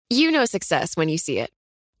You know success when you see it.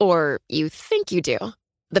 Or you think you do.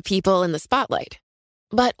 The people in the spotlight.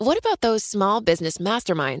 But what about those small business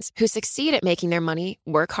masterminds who succeed at making their money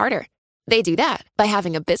work harder? They do that by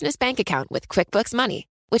having a business bank account with QuickBooks Money,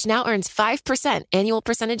 which now earns 5% annual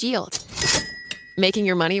percentage yield. Making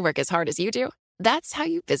your money work as hard as you do? That's how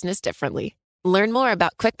you business differently. Learn more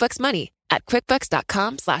about QuickBooks Money at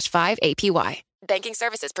quickbooks.com/5APY. Banking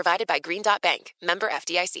services provided by Green Dot Bank. Member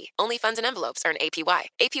FDIC. Only funds and envelopes earn APY.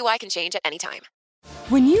 APY can change at any time.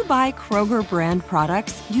 When you buy Kroger brand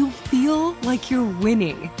products, you feel like you're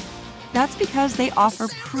winning. That's because they offer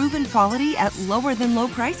proven quality at lower than low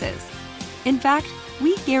prices. In fact,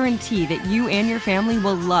 we guarantee that you and your family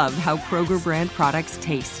will love how Kroger brand products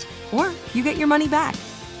taste, or you get your money back.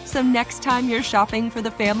 So next time you're shopping for the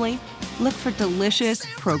family, look for delicious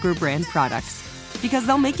Kroger brand products, because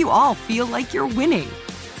they'll make you all feel like you're winning.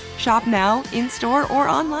 Shop now, in-store, or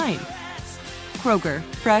online. Kroger,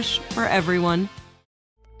 fresh for everyone.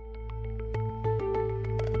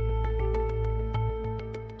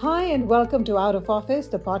 Hi, and welcome to Out of Office,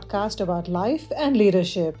 the podcast about life and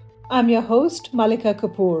leadership. I'm your host, Malika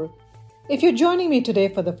Kapoor. If you're joining me today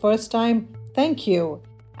for the first time, thank you.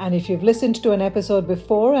 And if you've listened to an episode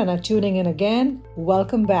before and are tuning in again,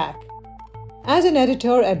 welcome back. As an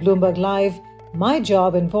editor at Bloomberg Live, my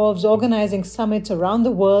job involves organizing summits around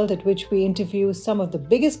the world at which we interview some of the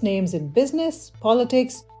biggest names in business,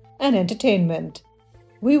 politics, and entertainment.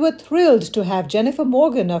 We were thrilled to have Jennifer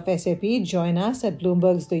Morgan of SAP join us at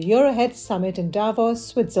Bloomberg's The Year Ahead Summit in Davos,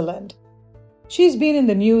 Switzerland. She's been in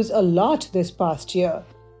the news a lot this past year.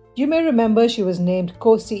 You may remember she was named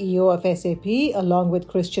co-CEO of SAP along with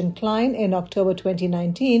Christian Klein in October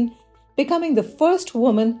 2019, becoming the first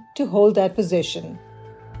woman to hold that position.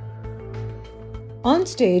 On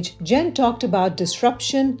stage, Jen talked about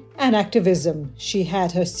disruption and activism. She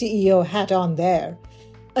had her CEO hat on there.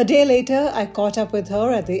 A day later, I caught up with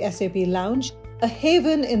her at the SAP Lounge, a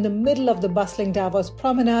haven in the middle of the bustling Davos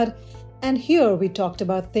promenade, and here we talked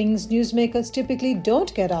about things newsmakers typically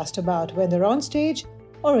don't get asked about when they're on stage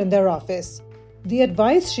or in their office. The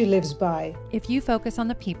advice she lives by: if you focus on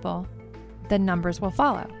the people, the numbers will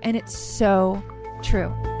follow. And it's so true.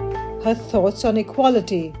 Her thoughts on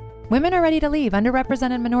equality. Women are ready to lead,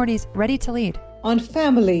 underrepresented minorities ready to lead. On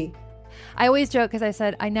family. I always joke because I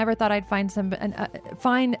said I never thought I'd find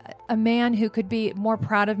find a man who could be more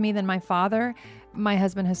proud of me than my father. My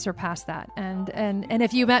husband has surpassed that. And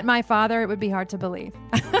if you met my father, it would be hard to believe.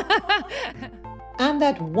 And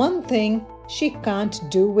that one thing she can't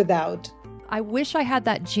do without. I wish I had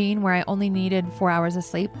that gene where I only needed 4 hours of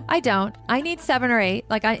sleep. I don't. I need 7 or 8.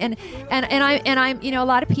 I'm a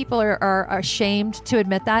lot of people are ashamed to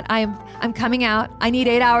admit that. I'm coming out. I need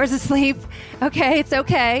 8 hours of sleep. Okay, it's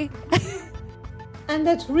okay. And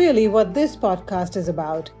that's really what this podcast is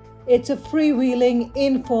about. It's a freewheeling,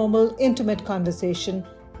 informal, intimate conversation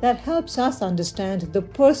that helps us understand the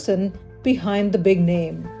person behind the big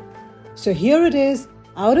name. So here it is,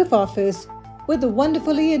 Out of Office, with the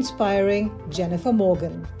wonderfully inspiring Jennifer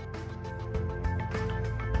Morgan.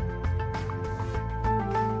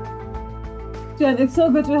 Jen, it's so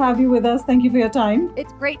good to have you with us. Thank you for your time.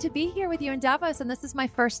 It's great to be here with you in Davos, and this is my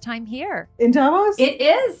first time here. In Davos? It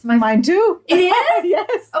is. Mine too. It is?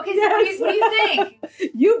 Yes. Okay, so yes. What do you think?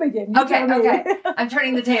 You begin. You tell me. Okay. I'm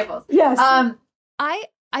turning the tables. Yes. I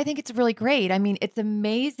think it's really great. I mean, it's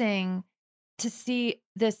amazing to see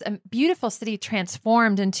this beautiful city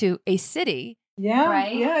transformed into a city. Yeah.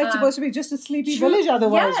 Right? Yeah, it's supposed to be just a sleepy village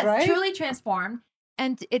otherwise, yes, right? Truly transformed.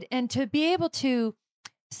 And to be able to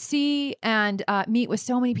see and meet with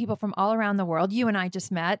so many people from all around the world. You and I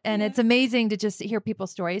just met, and It's amazing to just hear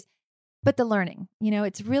people's stories. But the learning,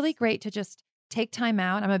 it's really great to just take time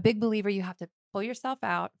out. I'm a big believer you have to pull yourself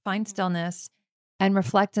out, find stillness, and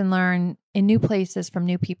reflect and learn in new places from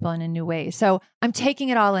new people and in new ways. So I'm taking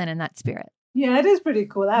it all in that spirit. Yeah, it is pretty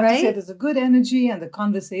cool. I have to say there's a good energy and the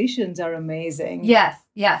conversations are amazing. Yes,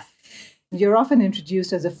 yes. You're often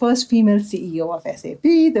introduced as the first female CEO of SAP,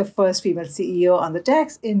 the first female CEO on the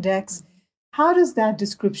DAX index. How does that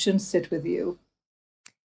description sit with you?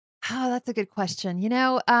 Oh, that's a good question.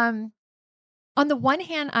 On the one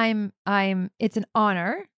hand, it's an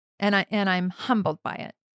honor and I'm humbled by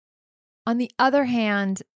it. On the other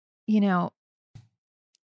hand,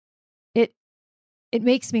 it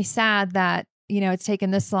makes me sad that, it's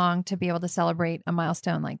taken this long to be able to celebrate a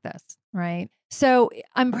milestone like this, right? So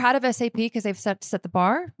I'm proud of SAP because they've set the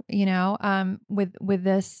bar, with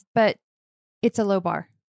this, but it's a low bar,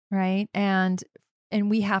 right? And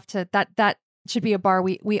we have to, that should be a bar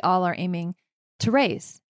we all are aiming to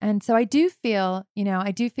raise. And so I do feel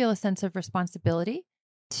a sense of responsibility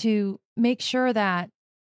to make sure that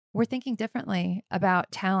we're thinking differently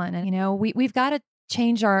about talent. And, we've got to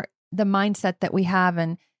change the mindset that we have,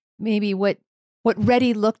 and maybe what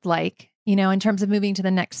ready looked like, in terms of moving to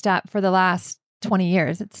the next step for the last 20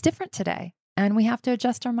 years. It's different today. And we have to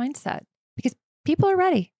adjust our mindset because people are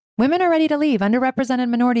ready. Women are ready to leave. Underrepresented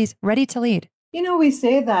minorities ready to lead. We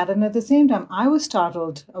say that. And at the same time, I was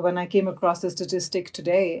startled when I came across a statistic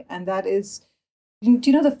today. And that is, do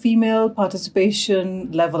you know the female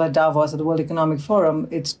participation level at Davos at the World Economic Forum?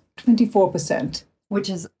 It's 24%.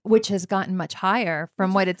 Which has gotten much higher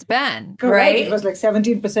from what it's been. Correct. Right? It was like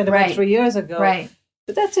 17% about 3 years ago. Right.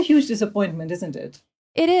 But that's a huge disappointment, isn't it?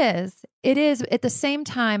 It is. It is. At the same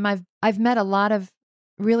time, I've met a lot of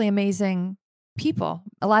really amazing people,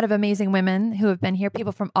 a lot of amazing women who have been here,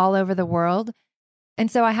 people from all over the world. And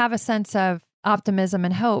so I have a sense of optimism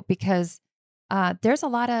and hope because there's a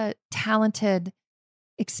lot of talented,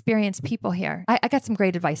 experienced people here. I got some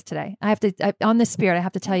great advice today. On this spirit, I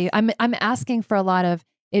have to tell you, I'm asking for a lot of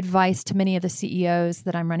advice to many of the CEOs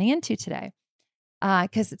that I'm running into today.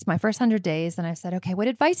 Because it's my first 100 days. And I said, okay, what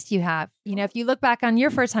advice do you have? If you look back on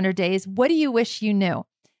your first 100 days, what do you wish you knew?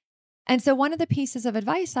 And so one of the pieces of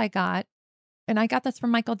advice I got, and I got this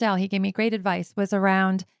from Michael Dell, he gave me great advice, was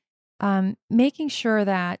around making sure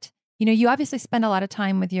that, you obviously spend a lot of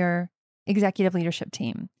time with your executive leadership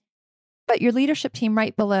team, but your leadership team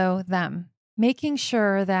right below them, making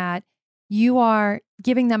sure that you are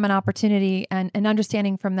giving them an opportunity and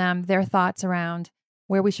understanding from them their thoughts around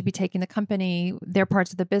where we should be taking the company, their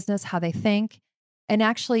parts of the business, how they think, and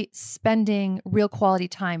actually spending real quality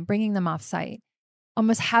time, bringing them offsite,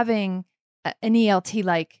 almost having an ELT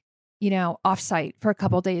offsite for a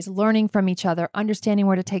couple of days, learning from each other, understanding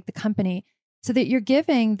where to take the company, so that you're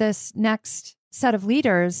giving this next set of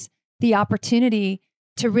leaders the opportunity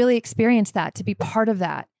to really experience that, to be part of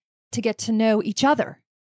that, to get to know each other,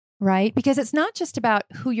 right? Because it's not just about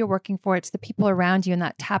who you're working for, it's the people around you in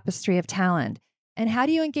that tapestry of talent. And how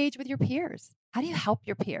do you engage with your peers? How do you help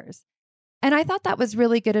your peers? And I thought that was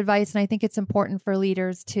really good advice. And I think it's important for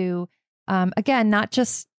leaders to, again, not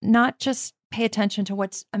just pay attention to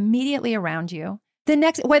what's immediately around you. The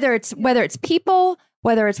next, whether it's people,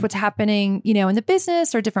 whether it's what's happening, in the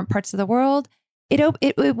business or different parts of the world,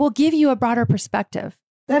 it will give you a broader perspective.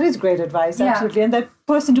 That is great advice, absolutely. And that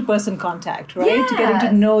person-to-person contact, right? Yes. To getting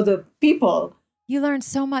to know the people. You learn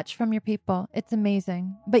so much from your people. It's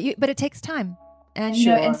amazing. But it takes time. And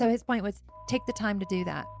Sure. and so his point was take the time to do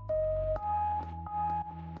that.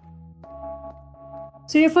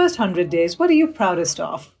 So your first 100 days, what are you proudest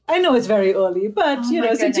of? I know it's very early, but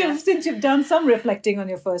since you've done some reflecting on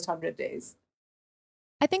your first 100 days.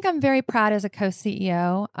 I think I'm very proud as a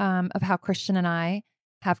co-CEO of how Christian and I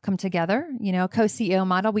have come together. Co-CEO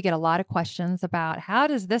model, we get a lot of questions about how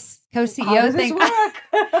does this co-CEO thing work?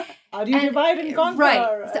 How do you divide and conquer? Right.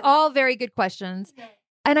 It's all very good questions. Yeah.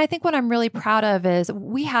 And I think what I'm really proud of is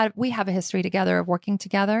we have a history together of working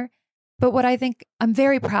together. But what I think I'm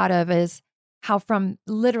very proud of is how from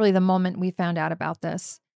literally the moment we found out about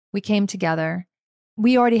this, we came together.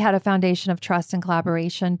 We already had a foundation of trust and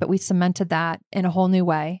collaboration, but we cemented that in a whole new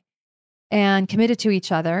way and committed to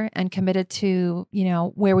each other and committed to,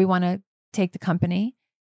 where we want to take the company.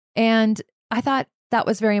 And I thought that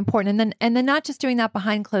was very important. And then not just doing that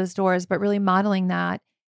behind closed doors, but really modeling that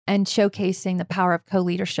and showcasing the power of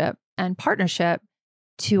co-leadership and partnership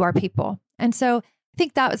to our people. And so I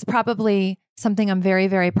think that was probably something I'm very,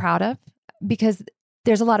 very proud of because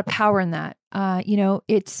there's a lot of power in that. You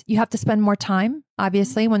have to spend more time.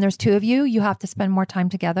 Obviously, when there's two of you, you have to spend more time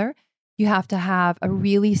together. You have to have a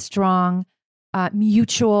really strong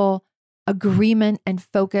mutual agreement and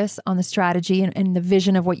focus on the strategy and the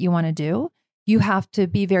vision of what you want to do. You have to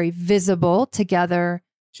be very visible together.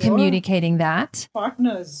 Sure. Communicating that.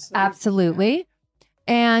 Partners. Absolutely.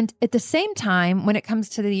 And at the same time, when it comes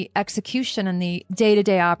to the execution and the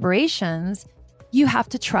day-to-day operations, you have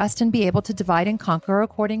to trust and be able to divide and conquer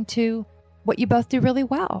according to what you both do really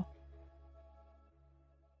well.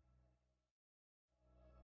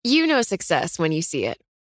 You know success when you see it.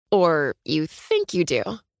 Or you think you do.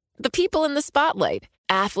 The people in the spotlight,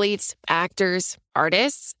 athletes, actors,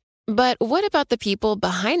 artists. But what about the people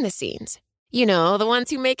behind the scenes? The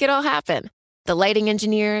ones who make it all happen. The lighting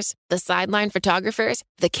engineers, the sideline photographers,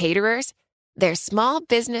 the caterers. They're small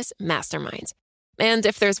business masterminds. And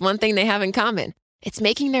if there's one thing they have in common, it's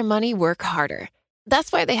making their money work harder.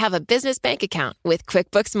 That's why they have a business bank account with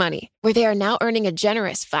QuickBooks Money, where they are now earning a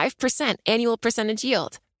generous 5% annual percentage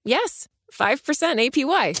yield. Yes, 5%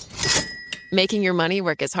 APY. Making your money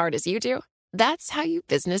work as hard as you do? That's how you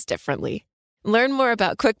business differently. Learn more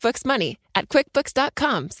about QuickBooks Money at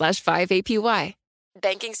quickbooks.com/5APY.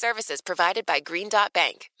 Banking services provided by Green Dot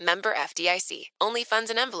Bank, member FDIC. Only funds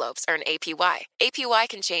and envelopes earn APY. APY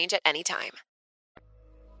can change at any time.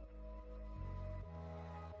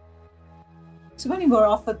 So when you were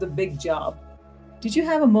offered the big job, did you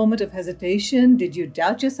have a moment of hesitation? Did you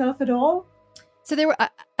doubt yourself at all? So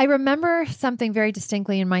I remember something very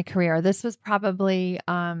distinctly in my career. This was probably,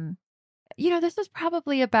 this was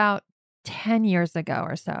probably about 10 years ago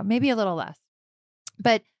or so, maybe a little less.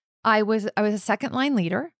 But I was a second line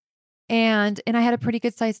leader, and I had a pretty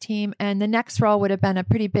good sized team. And the next role would have been a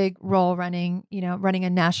pretty big role running a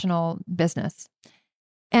national business.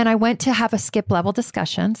 And I went to have a skip level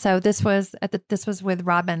discussion. So this was with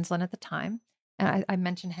Rob Enslin at the time, and I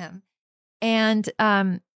mentioned him, so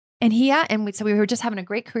we were just having a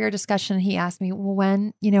great career discussion. And he asked me, well,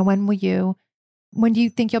 when do you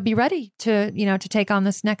think you'll be ready to take on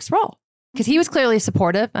this next role? Because he was clearly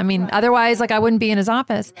supportive. I mean, otherwise, I wouldn't be in his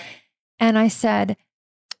office. And I said,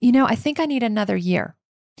 I think I need another year.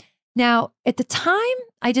 Now, at the time,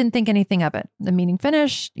 I didn't think anything of it. The meeting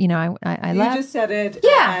finished. I left. You just said it.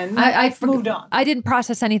 Yeah. And I moved on. I didn't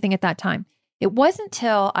process anything at that time. It wasn't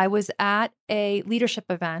until I was at a leadership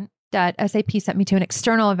event that SAP sent me to, an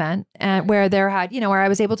external event, where where I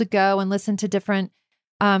was able to go and listen to different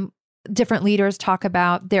leaders talk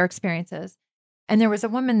about their experiences. And there was a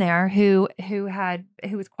woman there who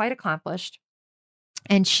was quite accomplished,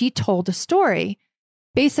 and she told a story,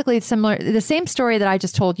 basically the same story that I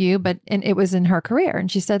just told you, but it was in her career.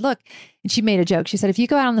 And she said, look, and she made a joke. She said, if you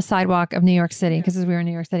go out on the sidewalk of New York City, because we were in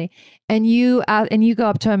New York City, and you go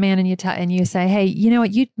up to a man and you say, hey, you know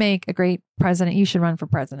what, you'd make a great president. You should run for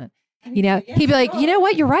president. He'd be like, you know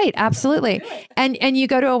what? You're right. Absolutely. And you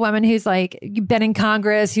go to a woman who's been in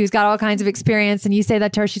Congress, who's got all kinds of experience, and you say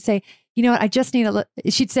that to her, she'd say, you know what?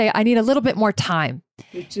 She'd say, I need a little bit more time.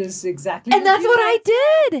 Which is exactly. And that's what I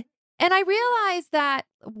did. And I realized that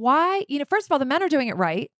why, first of all, the men are doing it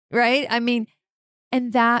right. I mean,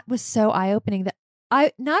 and that was so eye-opening that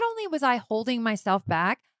not only was I holding myself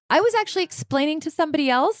back, I was actually explaining to somebody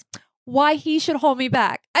else why he should hold me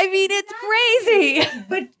back. I mean, it's crazy.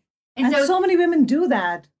 But and so many women do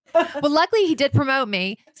that. Well, luckily he did promote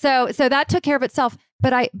me. So that took care of itself.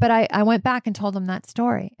 But I went back and told him that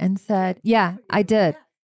story and said, yeah, I did.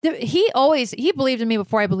 He believed in me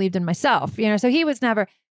before I believed in myself, so he was never,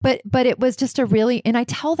 but it was just and I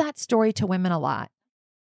tell that story to women a lot.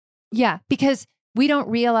 Yeah. Because we don't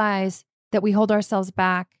realize that we hold ourselves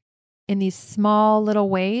back in these small little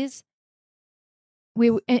ways.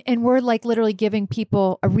 And we're literally giving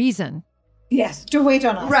people a reason. Yes. To wait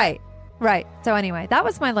on us. Right. So anyway, that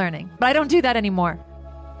was my learning, but I don't do that anymore.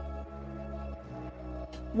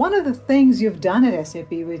 One of the things you've done at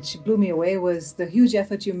SAP, which blew me away, was the huge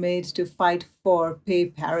effort you made to fight for pay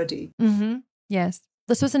parity. Mm-hmm. Yes.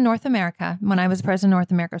 This was in North America when I was president of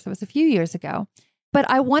North America. So it was a few years ago. But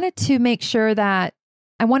I wanted to make sure that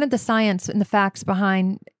I wanted the science and the facts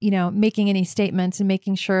behind, making any statements and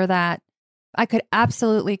making sure that I could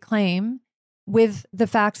absolutely claim with the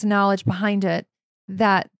facts and knowledge behind it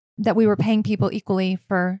that we were paying people equally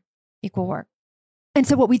for equal work. And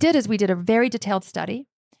so what we did is we did a very detailed study.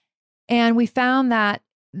 And we found that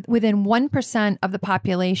within 1% of the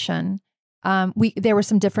population, there were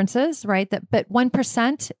some differences, right? But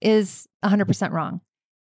 1% is 100% wrong.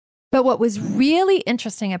 But what was really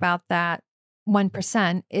interesting about that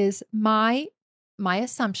 1% is my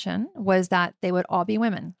assumption was that they would all be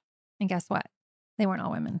women. And guess what? They weren't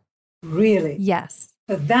all women. Really? Yes.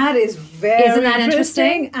 But that is very Isn't that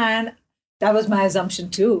interesting? And that was my assumption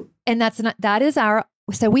too. And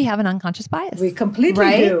so we have an unconscious bias. We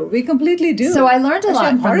completely do. We completely do. So I learned a lot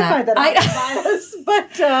I'm from horrified that I have bias,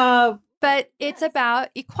 but it's about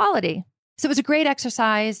equality. So it was a great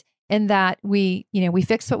exercise in that we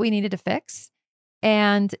fixed what we needed to fix,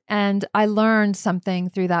 and I learned something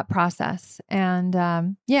through that process. And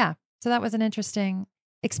so that was an interesting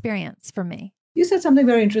experience for me. You said something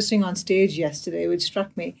very interesting on stage yesterday, which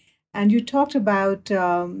struck me. And you talked about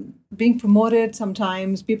being promoted.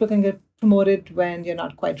 Sometimes people can get promoted when you're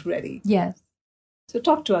not quite ready. Yes. So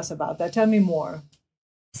talk to us about that. Tell me more.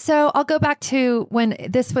 So I'll go back to when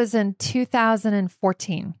this was in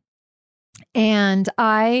 2014. And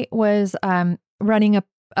I was running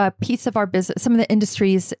a piece of our business, some of the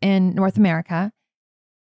industries in North America.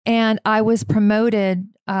 And I was promoted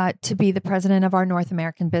to be the president of our North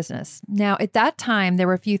American business. Now, at that time, there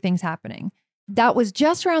were a few things happening. That was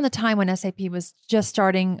just around the time when SAP was just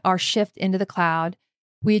starting our shift into the cloud.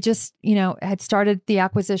 We just, had started the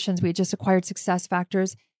acquisitions. We had just acquired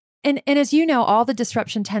SuccessFactors. And as you know, all the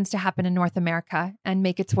disruption tends to happen in North America and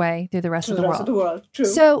make its way through the rest of the world. True.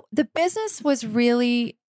 So the business was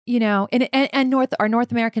really and our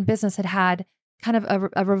North American business had kind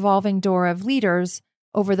of a revolving door of leaders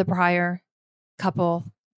over the prior couple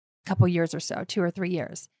years or so, 2 or 3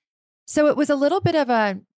 years. So it was a little bit of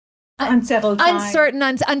a unsettled time.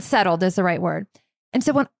 Unsettled is the right word. And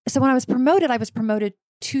so when I was promoted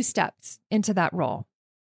 2 steps into that role.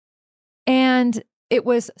 And it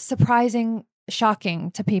was surprising,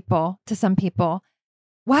 shocking to some people.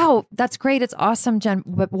 Wow, that's great. It's awesome, Jen,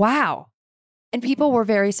 but wow. And people were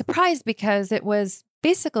very surprised because it was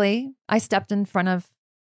basically, I stepped in front of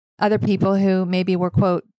other people who maybe were,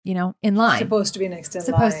 quote, in line. Supposed to be next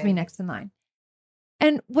in line.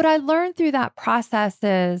 And what I learned through that process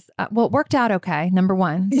is, it worked out okay, number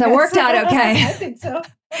one. So it worked out okay. I think so.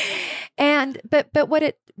 But what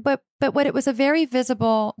it was a very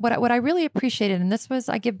visible, what I really appreciated, and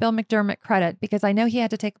I give Bill McDermott credit because I know he had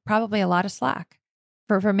to take probably a lot of slack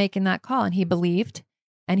for making that call. And he believed,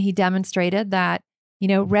 and he demonstrated that,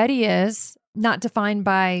 ready is not defined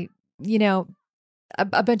by,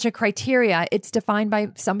 a bunch of criteria. It's defined by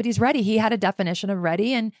somebody's ready. He had a definition of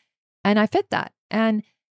ready, and I fit that. And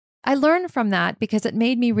I learned from that because it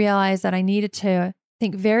made me realize that I needed to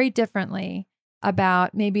think very differently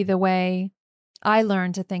about maybe the way I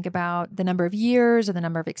learned to think about the number of years or the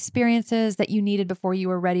number of experiences that you needed before you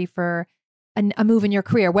were ready for a move in your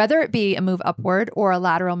career, whether it be a move upward or a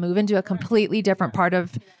lateral move into a completely different part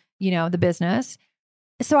of, the business.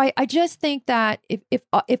 So I just think that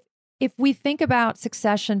if we think about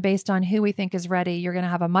succession based on who we think is ready, you're going to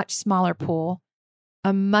have a much smaller pool,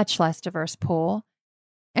 a much less diverse pool,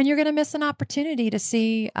 and you're going to miss an opportunity to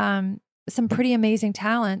see some pretty amazing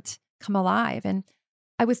talent come alive. And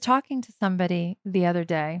I was talking to somebody the other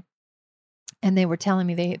day, and they were telling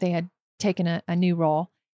me they had taken a new role,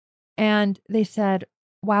 and they said,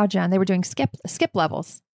 "Wow, Jen," they were doing skip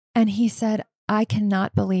levels, and he said, "I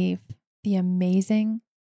cannot believe the amazing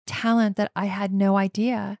talent that I had no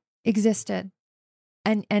idea existed."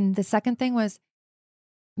 And the second thing was,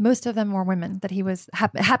 most of them were women that he was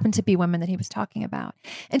happened to be women that he was talking about.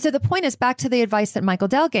 And so the point is, back to the advice that Michael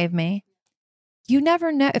Dell gave me, you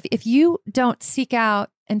never know if you don't seek out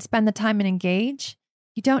and spend the time and engage,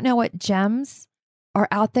 you don't know what gems are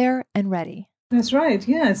out there and ready. That's right.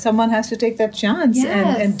 Yeah. Someone has to take that chance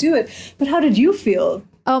and do it. But how did you feel?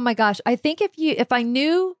 Oh my gosh. I think if I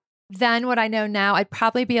knew then what I know now, I'd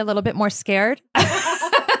probably be a little bit more scared.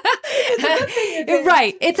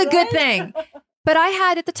 Right. It's a good thing. But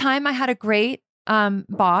at the time, I had a great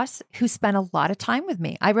boss who spent a lot of time with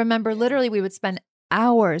me. I remember literally we would spend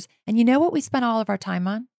hours. And you know what we spent all of our time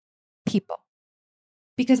on? People.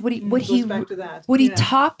 Because what he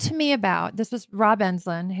talked to me about, this was Rob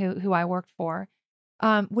Enslin, who I worked for.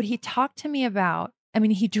 What he talked to me about,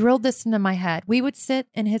 he drilled this into my head. We would sit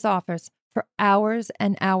in his office for hours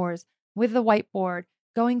and hours with the whiteboard,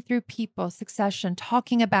 going through people, succession,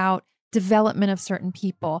 talking about development of certain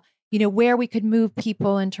people, where we could move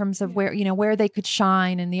people in terms of where they could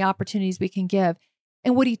shine and the opportunities we can give.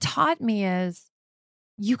 And what he taught me is,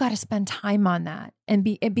 you got to spend time on that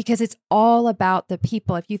because it's all about the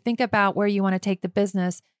people. If you think about where you want to take the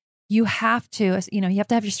business, you have to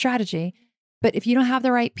have your strategy, but if you don't have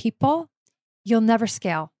the right people, you'll never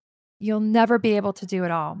scale. You'll never be able to do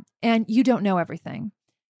it all. And you don't know everything.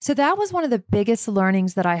 So that was one of the biggest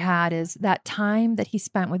learnings that I had, is that time that he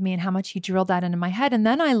spent with me and how much he drilled that into my head. And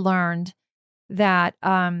then I learned that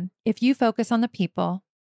if you focus on the people,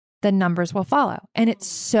 the numbers will follow. And it's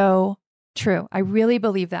so true. I really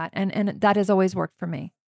believe that. And that has always worked for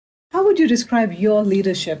me. How would you describe your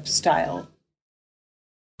leadership style?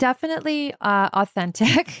 Definitely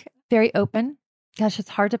authentic, very open. Gosh, it's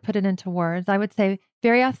hard to put it into words. I would say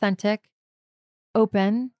very authentic,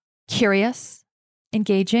 open, curious,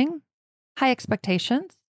 engaging, high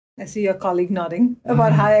expectations. I see your colleague nodding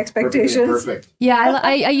about high expectations. Perfect. Yeah,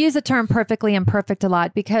 I use the term perfectly imperfect a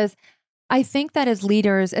lot because I think that as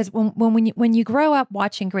leaders, when you grow up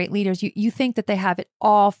watching great leaders, you think that they have it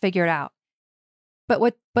all figured out. But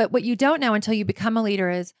what you don't know until you become a leader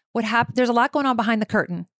is what happens. There's a lot going on behind the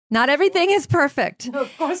curtain. Not everything is perfect. No,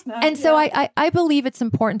 of course not. And so I believe it's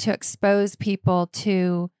important to expose people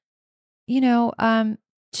to, to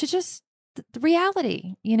just the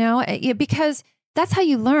reality, because that's how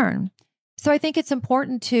you learn. So I think it's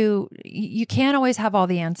important you can't always have all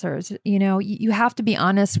the answers. You have to be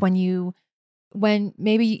honest when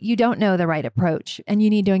maybe you don't know the right approach and you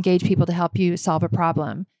need to engage people to help you solve a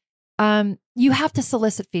problem. You have to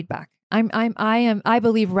solicit feedback. I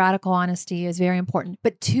believe radical honesty is very important,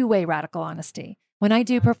 but two-way radical honesty. When I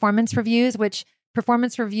do performance reviews, which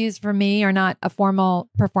performance reviews for me are not a formal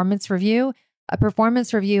performance review, a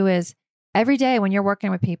performance review is every day when you're working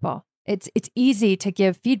with people, It's easy to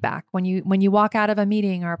give feedback when you walk out of a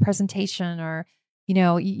meeting or a presentation, or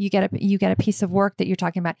you get a piece of work that you're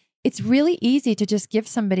talking about. It's really easy to just give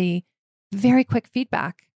somebody very quick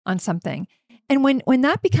feedback on something. And when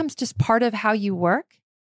that becomes just part of how you work,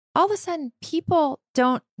 all of a sudden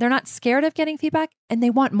they're not scared of getting feedback, and they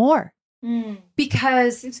want more.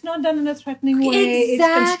 Because it's not done in a threatening way.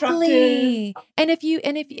 Exactly. It's constructive.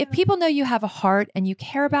 And if people know you have a heart and you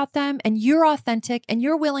care about them and you're authentic and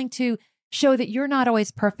you're willing to show that you're not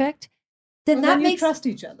always perfect, then you trust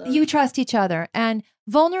each other. You trust each other. And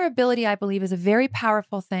vulnerability, I believe, is a very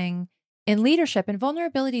powerful thing in leadership. And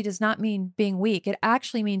vulnerability does not mean being weak. It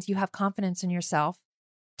actually means you have confidence in yourself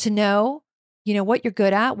to know, what you're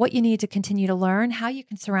good at, what you need to continue to learn, how you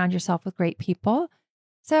can surround yourself with great people.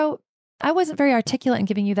 So I wasn't very articulate in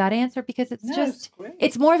giving you that answer because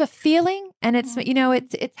it's more of a feeling, and it's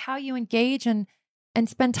how you engage and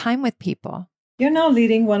spend time with people. You're now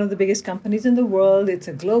leading one of the biggest companies in the world. It's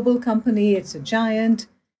a global company. It's a giant.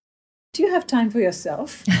 Do you have time for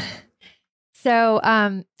yourself? So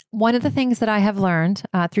one of the things that I have learned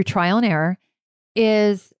through trial and error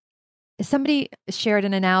is somebody shared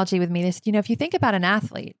an analogy with me. They said, if you think about an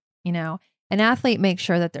athlete, an athlete makes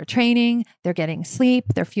sure that they're training, they're getting sleep,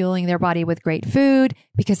 they're fueling their body with great food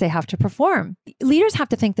because they have to perform. Leaders have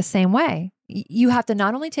to think the same way. You have to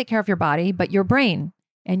not only take care of your body, but your brain.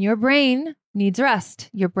 And your brain needs rest.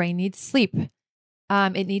 Your brain needs sleep.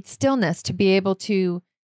 It needs stillness to be able to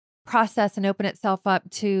process and open itself up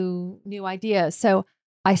to new ideas. So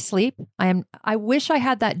I sleep. I wish I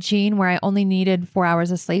had that gene where I only needed 4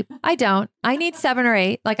 hours of sleep. I don't. I need 7 or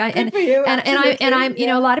 8. Like I'm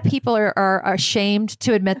a lot of people are ashamed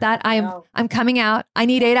to admit that. I'm coming out. I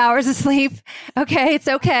need 8 hours of sleep. Okay, it's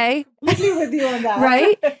okay. Completely with you on that.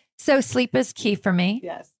 Right? So sleep is key for me.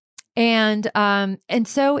 Yes. And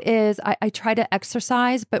so is I try to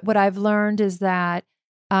exercise, but what I've learned is that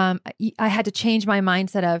I had to change my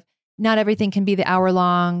mindset of not everything can be the hour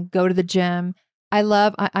long, go to the gym.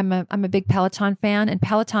 I'm a big Peloton fan, and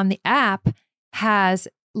Peloton, the app, has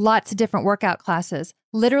lots of different workout classes.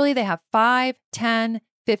 Literally, they have 5, 10,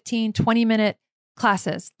 15, 20-minute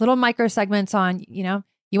classes, little micro segments on, you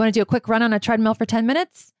want to do a quick run on a treadmill for 10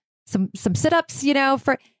 minutes, some sit-ups,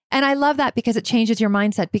 and I love that because it changes your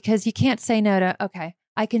mindset, because you can't say no to, okay,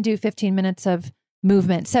 I can do 15 minutes of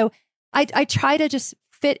movement. So I try to just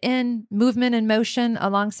fit in movement and motion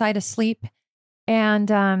alongside of sleep, and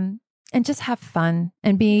just have fun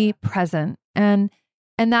and be present. And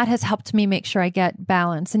that has helped me make sure I get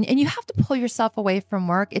balance. And you have to pull yourself away from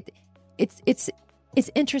work. It's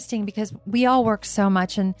interesting because we all work so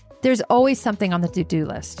much, and there's always something on the to-do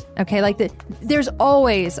list. Okay. There's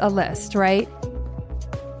always a list, right?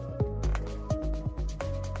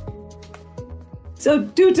 So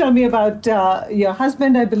do tell me about your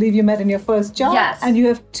husband. I believe you met in your first job. Yes. And you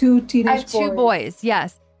have 2 teenage boys. 2 boys.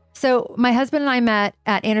 Yes. So my husband and I met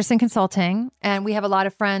at Anderson Consulting, and we have a lot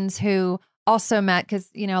of friends who also met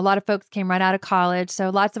because, a lot of folks came right out of college.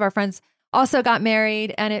 So lots of our friends also got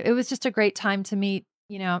married, and it was just a great time to meet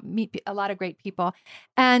a lot of great people.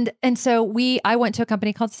 And so I went to a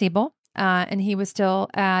company called Siebel, and he was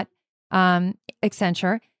still at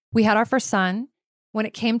Accenture. We had our first son. When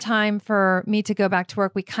it came time for me to go back to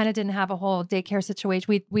work, we kind of didn't have a whole daycare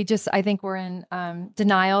situation. We just, I think we're in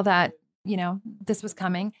denial that, this was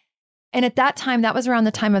coming. And at that time, that was around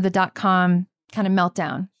the time of the .com kind of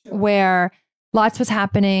meltdown, where lots was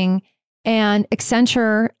happening. And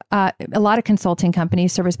Accenture, a lot of consulting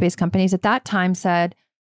companies, service-based companies at that time said,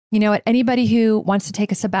 anybody who wants to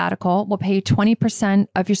take a sabbatical will pay you 20%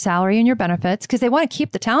 of your salary and your benefits, because they want to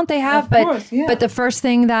keep the talent they have. But the first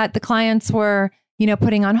thing that the clients were,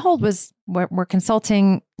 putting on hold was we're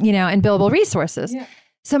consulting, and billable resources. Yeah.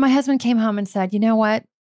 So my husband came home and said, you know what?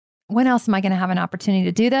 When else am I going to have an opportunity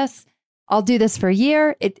to do this? I'll do this for a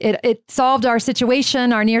year. It solved our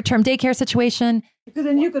situation, our near-term daycare situation. Because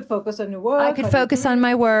then you could focus on your work. I could focus on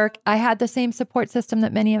my work. I had the same support system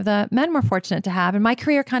that many of the men were fortunate to have. And my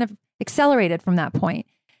career kind of accelerated from that point.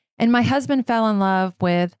 And my husband fell in love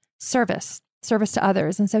with service to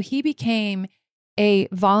others. And so he became a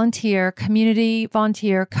community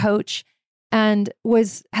volunteer coach, and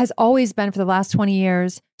has always been for the last 20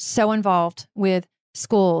 years so involved with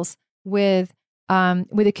schools, with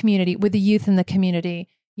the community, with the youth in the community,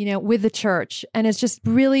 with the church, and has just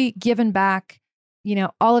really given back,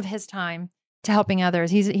 all of his time to helping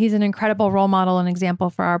others. He's an incredible role model and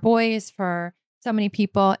example for our boys, for so many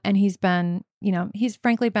people. And he's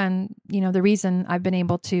frankly been, the reason I've been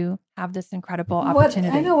able to have this incredible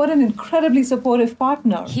opportunity. I know, what an incredibly supportive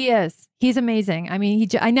partner. He is. He's amazing. I mean,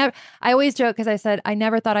 I always joke because I said I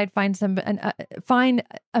never thought I'd find find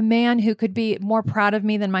a man who could be more proud of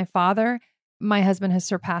me than my father. My husband has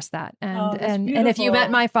surpassed that. And if you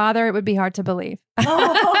met my father, it would be hard to believe.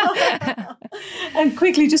 And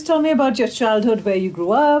quickly, just tell me about your childhood, where you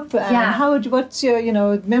grew up, and what's your,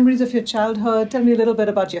 memories of your childhood. Tell me a little bit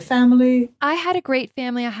about your family. I had a great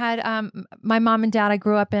family. I had my mom and dad. I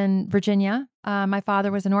grew up in Virginia. My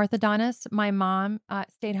father was an orthodontist. My mom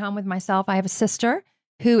stayed home with myself. I have a sister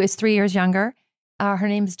who is 3 years younger. Her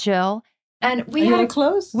name's Jill. And Are you very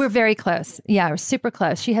close? We're very close. Yeah, we're super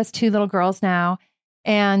close. She has 2 little girls now,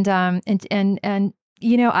 and I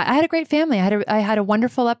had a great family. I had a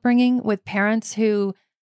wonderful upbringing with parents who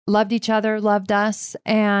loved each other, loved us,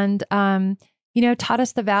 and taught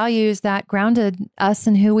us the values that grounded us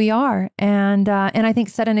in who we are, and I think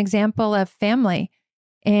set an example of family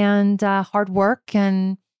and hard work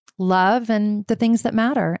and love and the things that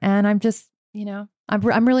matter. And I'm just,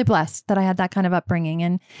 I'm really blessed that I had that kind of upbringing.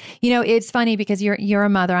 And, it's funny because you're a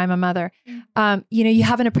mother, I'm a mother. You have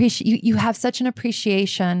you have such an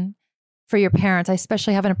appreciation for your parents. I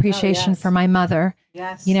especially have an appreciation for my mother.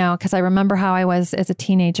 Yes. Because I remember how I was as a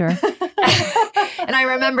teenager. And I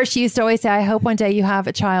remember she used to always say, I hope one day you have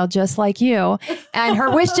a child just like you. And her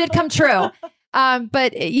wish did come true.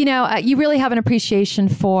 But you really have an appreciation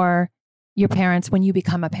for your parents when you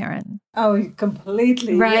become a parent. Oh,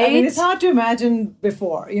 completely. Right? Yeah, I mean, it's hard to imagine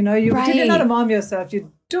before. You're not a mom yourself.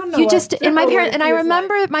 You don't know. And my parents, and I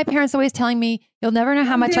remember my parents always telling me, "You'll never know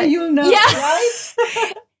how much you'll know." Yeah.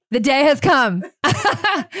 Right? The day has come.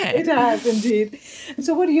 It has indeed.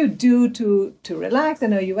 So what do you do to relax? I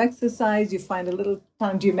know you exercise. You find a little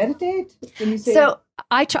time. Do you meditate? When you say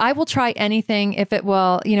I will try anything if it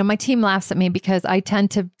will. My team laughs at me because I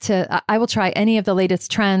tend to I will try any of the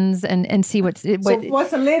latest trends and see what's the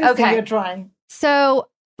latest thing you're trying? So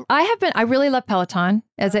I really love Peloton,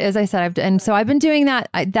 as I said, so I've been doing that.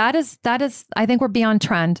 That is I think we're beyond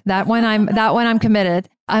trend. That one I'm committed.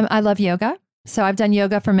 I love yoga. So I've done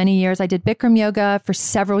yoga for many years. I did Bikram yoga for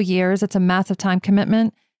several years. It's a massive time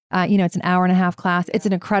commitment. It's an 1.5-hour class. It's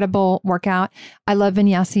an incredible workout. I love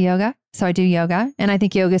vinyasa yoga. So I do yoga. And I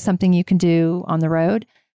think yoga is something you can do on the road.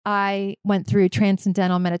 I went through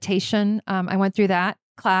transcendental meditation. I went through that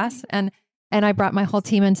class and I brought my whole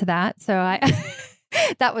team into that. So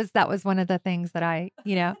that was one of the things that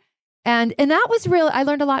and that was real. I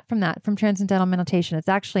learned a lot from transcendental meditation. It's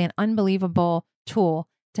actually an unbelievable tool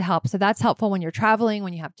to help. So that's helpful when you're traveling,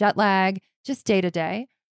 when you have jet lag, just day to day.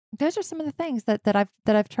 Those are some of the things that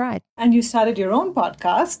I've tried. And you started your own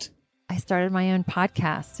podcast. I started my own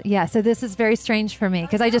podcast. Yeah. So this is very strange for me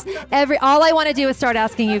because all I want to do is start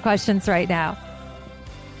asking you questions right now.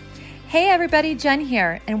 Hey everybody, Jen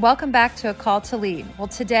here, and welcome back to A Call to Lead. Well,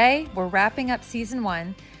 today we're wrapping up season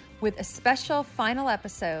 1 with a special final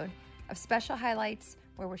episode of special highlights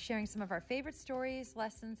where we're sharing some of our favorite stories,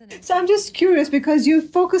 lessons, and... So I'm just curious because you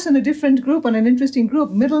focus on a different group, on an interesting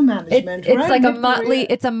group, middle management, it's right? Like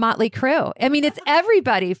it's a motley crew. I mean, it's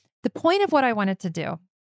everybody. The point of what I wanted to do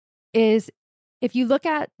is if you look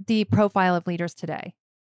at the profile of leaders today,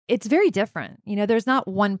 it's very different. There's not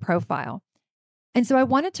one profile. And so I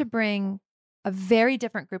wanted to bring a very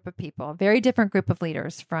different group of people, a very different group of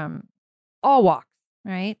leaders from all walks,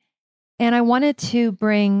 right? And I wanted to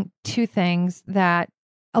bring 2 things that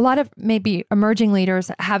a lot of maybe emerging leaders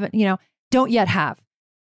don't yet have.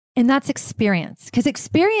 And that's experience. Because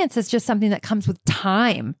experience is just something that comes with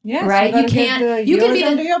time, right? You can be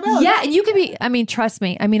under your belt. Yeah, and you can be, trust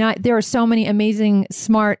me. There are so many amazing,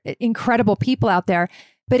 smart, incredible people out there,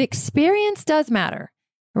 but experience does matter,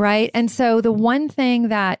 right? And so the one thing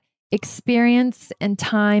that experience and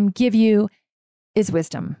time give you is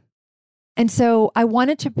wisdom. And so I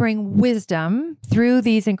wanted to bring wisdom through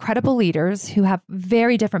these incredible leaders who have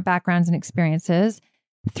very different backgrounds and experiences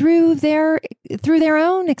through their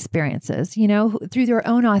own experiences, through their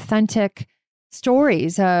own authentic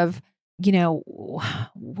stories of,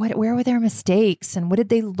 where were their mistakes and what did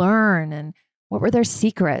they learn and what were their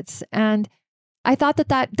secrets? And I thought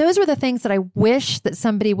that those were the things that I wish that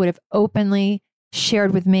somebody would have openly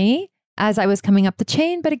shared with me as I was coming up the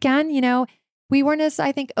chain. But again, we weren't as,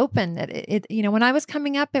 I think, open. When I was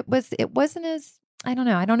coming up, it wasn't as, I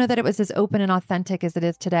don't know that it was as open and authentic as it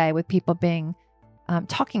is today with people being,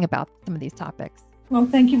 talking about some of these topics. Well,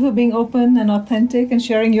 thank you for being open and authentic and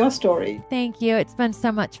sharing your story. Thank you. It's been so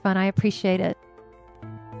much fun. I appreciate it.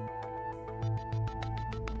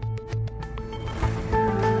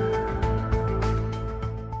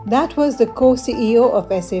 That was the co-CEO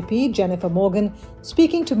of SAP, Jennifer Morgan,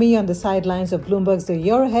 speaking to me on the sidelines of Bloomberg's The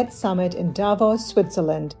Year Ahead Summit in Davos,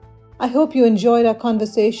 Switzerland. I hope you enjoyed our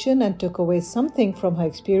conversation and took away something from her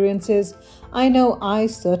experiences. I know I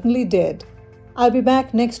certainly did. I'll be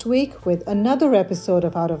back next week with another episode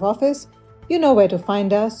of Out of Office. You know where to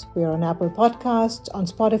find us. We're on Apple Podcasts, on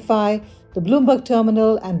Spotify, the Bloomberg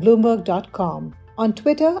Terminal, and Bloomberg.com. On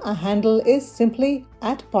Twitter, our handle is simply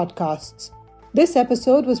 @podcasts. This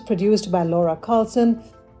episode was produced by Laura Carlson.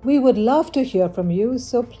 We would love to hear from you,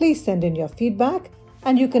 so please send in your feedback,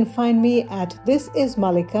 and you can find me at This Is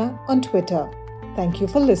Malika on Twitter. Thank you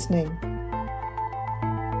for listening.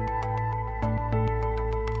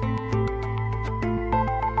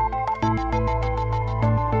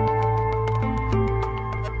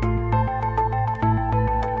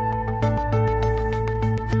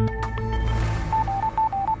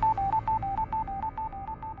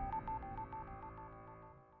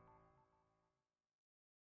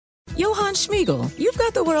 Johann Schmiegel, you've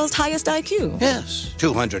got the world's highest IQ. Yes,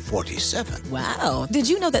 247. Wow. Did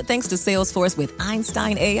you know that thanks to Salesforce with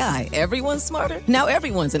Einstein AI, everyone's smarter? Now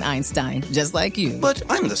everyone's an Einstein, just like you. But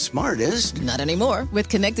I'm the smartest. Not anymore. With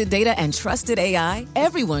connected data and trusted AI,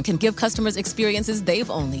 everyone can give customers experiences they've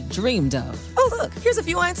only dreamed of. Oh, look, here's a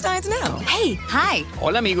few Einsteins now. Hey, hi.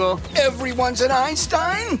 Hola, amigo. Everyone's an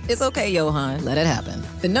Einstein? It's okay, Johann. Let it happen.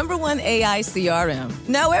 The #1 AI CRM.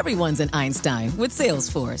 Now everyone's an Einstein with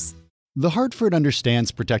Salesforce. The Hartford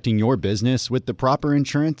understands protecting your business with the proper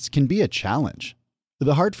insurance can be a challenge.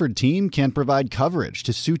 The Hartford team can provide coverage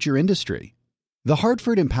to suit your industry. The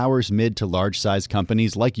Hartford empowers mid to large-size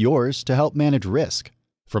companies like yours to help manage risk,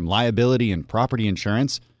 from liability and property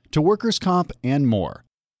insurance to workers' comp and more.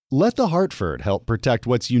 Let The Hartford help protect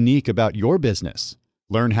what's unique about your business.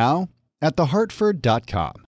 Learn how at thehartford.com.